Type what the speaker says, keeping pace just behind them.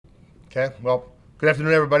Okay, well, good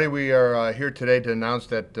afternoon, everybody. We are here today to announce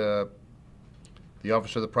that the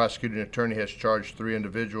Office of the Prosecuting Attorney has charged 3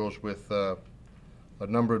 individuals with a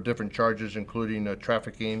number of different charges, including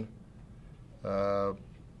trafficking, uh,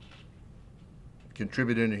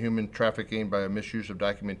 contributing to human trafficking by a misuse of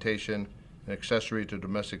documentation, an accessory to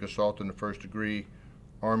domestic assault in the first degree,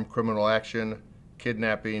 armed criminal action,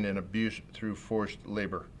 kidnapping, and abuse through forced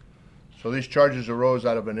labor. So these charges arose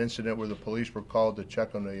out of an incident where the police were called to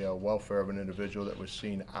check on the welfare of an individual that was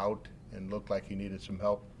seen out and looked like he needed some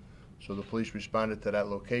help. So the police responded to that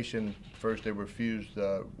location. First, they were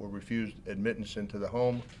refused admittance into the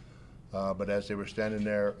home, but as they were standing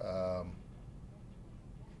there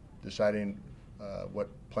deciding what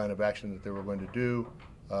plan of action that they were going to do,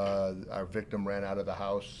 our victim ran out of the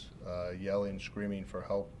house yelling, screaming for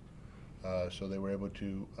help. So they were able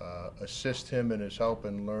to assist him in his help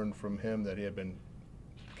and learn from him that he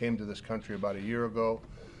came to this country about a year ago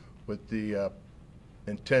with the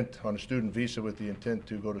intent on a student visa, with the intent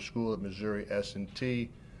to go to school at Missouri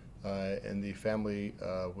S&T, and the family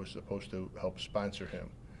was supposed to help sponsor him.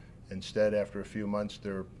 Instead, after a few months,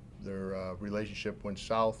 their relationship went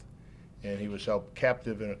south, and he was held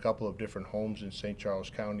captive in a couple of different homes in St.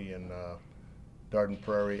 Charles County, in Darden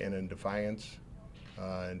Prairie, and in Defiance.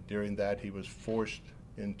 And during that, he was forced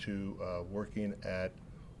into working at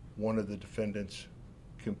one of the defendants'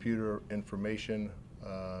 computer information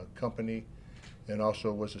company, and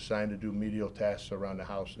also was assigned to do menial tasks around the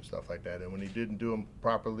house and stuff like that. And when he didn't do them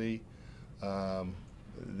properly,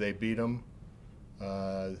 they beat him.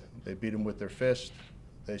 They beat him with their fist.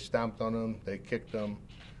 They stomped on him. They kicked him.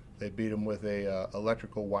 They beat him with a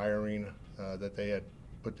electrical wiring that they had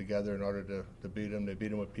put together in order to beat him. They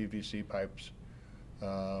beat him with PVC pipes.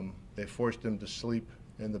 They forced him to sleep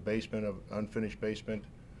in the basement, of unfinished basement.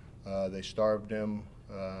 They starved him,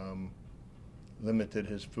 limited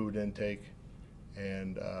his food intake,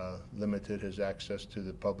 and limited his access to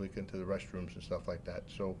the public and to the restrooms and stuff like that.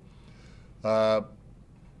 So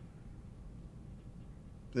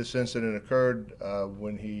this incident occurred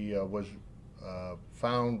when he was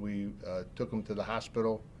found. We took him to the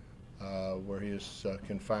hospital where he is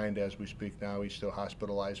confined as we speak now. He's still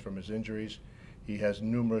hospitalized from his injuries. He has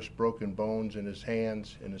numerous broken bones in his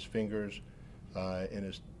hands, in his fingers, in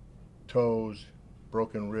his toes,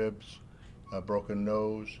 broken ribs, broken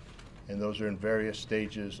nose, and those are in various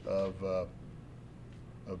stages of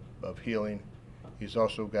healing. He's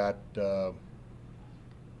also got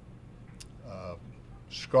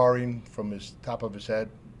scarring from his top of his head,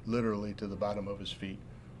 literally to the bottom of his feet,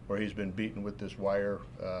 where he's been beaten with this wire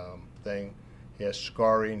thing. He has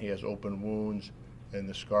scarring, he has open wounds, and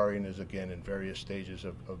the scarring is again in various stages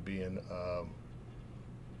of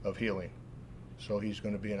healing. So he's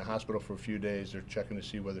going to be in a hospital for a few days. They're checking to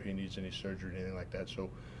see whether he needs any surgery or anything like that. So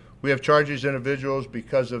we have charged these individuals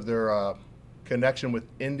because of their connection with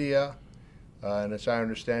India, and it's our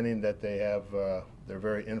understanding that they're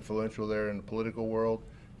very influential there in the political world,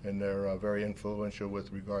 and they're very influential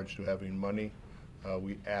with regards to having money.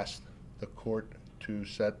 We asked the court to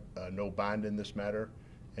set no bond in this matter,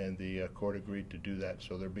 and the court agreed to do that,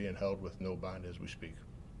 so they're being held with no bond as we speak.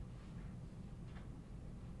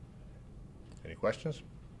 Any questions?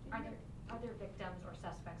 Are there victims or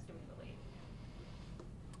suspects, do we believe?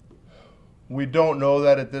 We don't know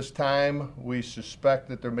that at this time. We suspect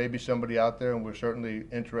that there may be somebody out there, and we're certainly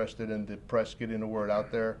interested in the press getting the word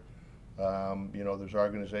out there. You know, there's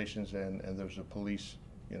organizations and there's a police,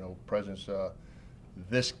 you know, presence.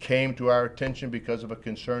 This came to our attention because of a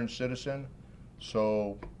concerned citizen.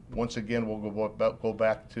 So once again, we'll go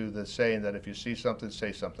back to the saying that if you see something,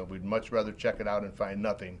 say something. We'd much rather check it out and find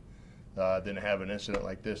nothing than have an incident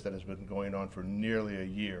like this that has been going on for nearly a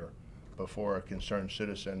year before a concerned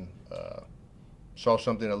citizen saw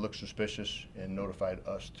something that looked suspicious and notified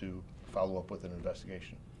us to follow up with an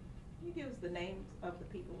investigation. Can you give us the names of the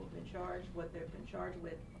people who have been charged, what they've been charged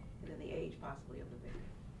with, and then the age possibly of the victim?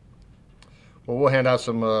 Well, we'll hand out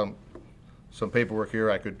some paperwork here.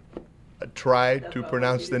 I could try to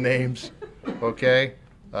pronounce the names, okay?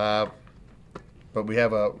 But we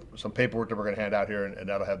have some paperwork that we're going to hand out here, and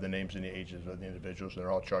that'll have the names and the ages of the individuals, and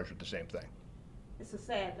they're all charged with the same thing. It's a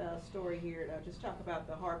sad story here. Just talk about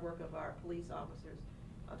the hard work of our police officers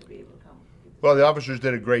to be able to come. Well, the officers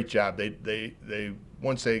did a great job. They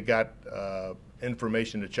once they got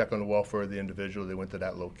information to check on the welfare of the individual, they went to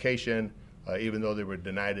that location. Even though they were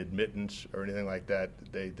denied admittance or anything like that,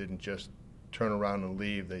 they didn't just turn around and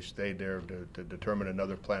leave. They stayed there to determine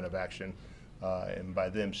another plan of action. And by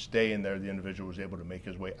them staying there, the individual was able to make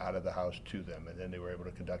his way out of the house to them. And then they were able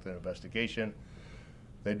to conduct an investigation.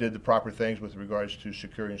 they did the proper things with regards to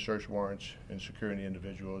securing search warrants and securing the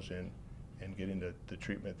individuals and getting the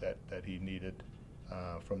treatment that he needed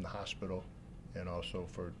from the hospital, and also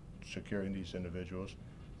for securing these individuals.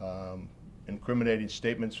 Incriminating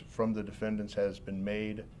statements from the defendants has been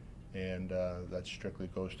made, and that strictly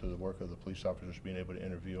goes to the work of the police officers being able to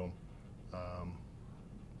interview them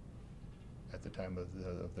at the time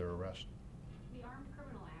of their arrest. The armed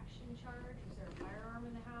criminal action charge, is there a firearm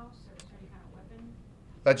in the house, or is there any kind of weapon?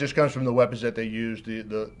 That just comes from the weapons that they used.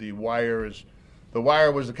 The wire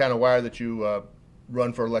was the kind of wire that you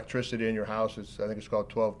run for electricity in your house. I think it's called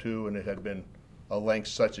 12-2, and it had been a length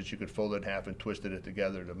such that you could fold it in half and twisted it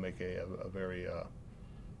together to make a very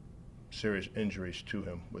serious injuries to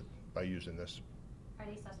him by using this. Are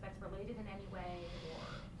these suspects related in any way,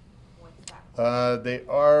 or what's that? They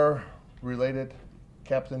are related,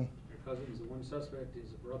 Captain. Your cousin is the one suspect,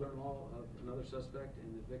 is a brother-in-law of another suspect,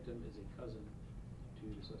 and the victim is a cousin to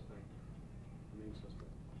the suspect, the main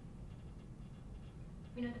suspect.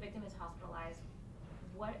 We know the victim is hospitalized.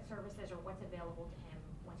 What services or what's available to him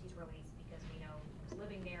once he's released? Because we know he was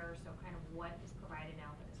living there, so kind of what is provided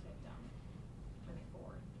now for this victim moving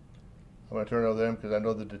forward? I'm going to turn it over to them because I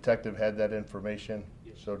know the detective had that information.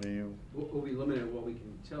 Yes. So do you? We'll be limited in what we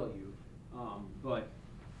can tell you, but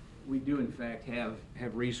we do in fact have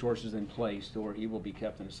resources in place to where he will be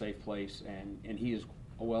kept in a safe place, and he is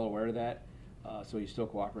well aware of that, so he's still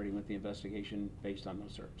cooperating with the investigation based on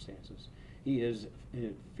those circumstances. He is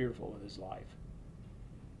fearful of his life.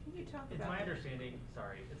 Can you talk It's about my that? understanding,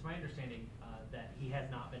 that he has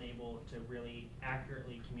not been able to really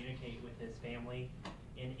accurately communicate with his family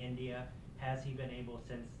in India. Has he been able,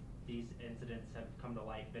 since these incidents have come to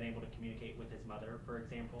light, been able to communicate with his mother, for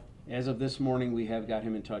example? As of this morning, we have got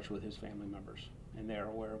him in touch with his family members, and they are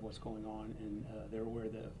aware of what's going on, and they're aware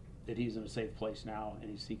that he's in a safe place now and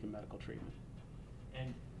he's seeking medical treatment.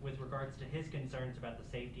 And with regards to his concerns about the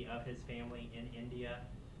safety of his family in India,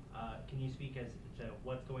 can you speak as to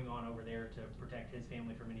what's going on over there to protect his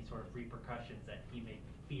family from any sort of repercussions that he may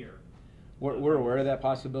fear? We're aware of that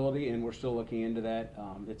possibility, and we're still looking into that.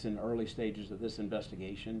 It's in the early stages of this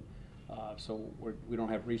investigation, so we don't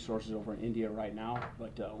have resources over in India right now,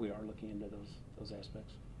 but we are looking into those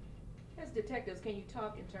aspects. As detectives, can you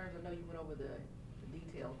talk in terms, I know you went over the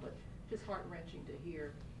details, but just heart-wrenching to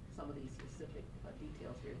hear some of these specific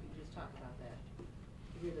details here. Can you just talk about that,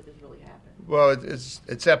 to hear that this really happened? Well,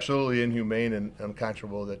 it's absolutely inhumane and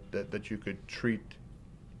unconscionable that you could treat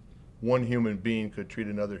one human being could treat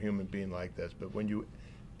another human being like this. But when you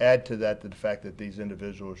add to that the fact that these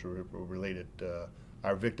individuals were related,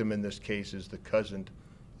 our victim in this case is the cousin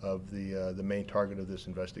of the main target of this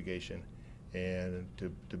investigation, and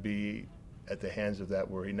to be at the hands of that,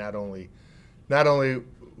 where he not only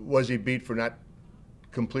was he beat for not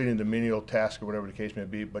completing the menial task or whatever the case may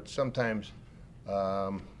be, but sometimes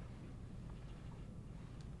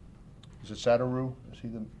is it Sattaru? Is he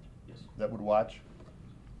Yes. that would watch?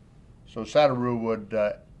 So Sattaru would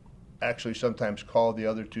actually sometimes call the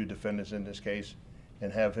other two defendants in this case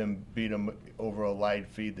and have him beat him over a live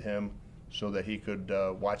feed to him so that he could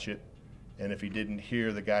watch it. And if he didn't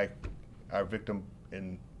hear the guy, our victim,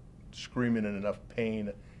 in screaming in enough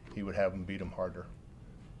pain, he would have him beat him harder.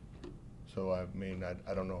 So I mean,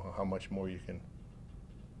 I don't know how much more you can,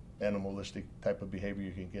 animalistic type of behavior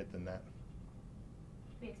you can get than that.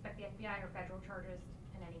 We expect the FBI or federal charges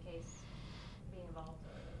in any case being involved.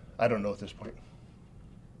 I don't know at this point.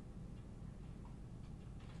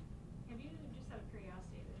 Have you, just out of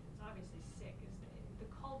curiosity, it's obviously sick, is the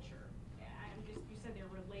culture, you said they're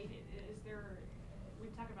related, is there,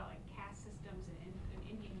 we talk about like caste systems and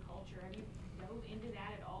Indian culture, have you dove into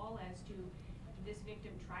that at all as to this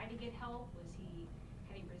victim try to get help?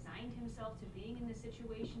 Had he resigned himself to being in this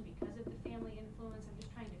situation because of the family influence? I'm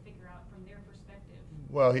just trying to figure out from their perspective.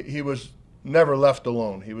 Well, he was never left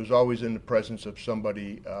alone. He was always in the presence of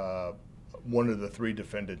somebody, one of the three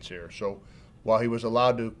defendants here. So while he was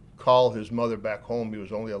allowed to call his mother back home, he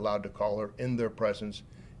was only allowed to call her in their presence,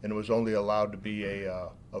 and it was only allowed to be a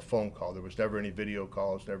phone call. There was never any video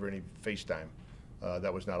calls, never any FaceTime.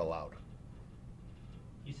 That was not allowed.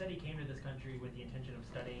 You said he came to this country with the intention of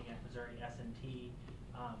studying at Missouri S&T.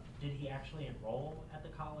 Did he actually enroll at the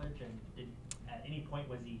college, and at any point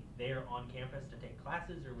was he there on campus to take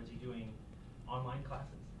classes, or was he doing online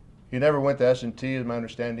classes? He never went to S&T, is my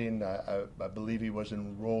understanding. I believe he was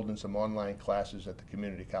enrolled in some online classes at the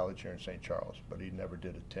community college here in St. Charles, but he never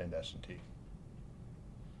did attend S&T. And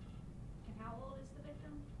how old is the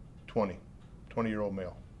victim? 20-year-old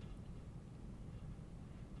male.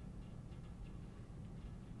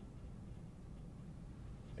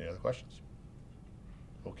 Any other questions?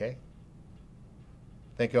 Okay.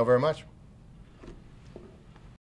 Thank you all very much.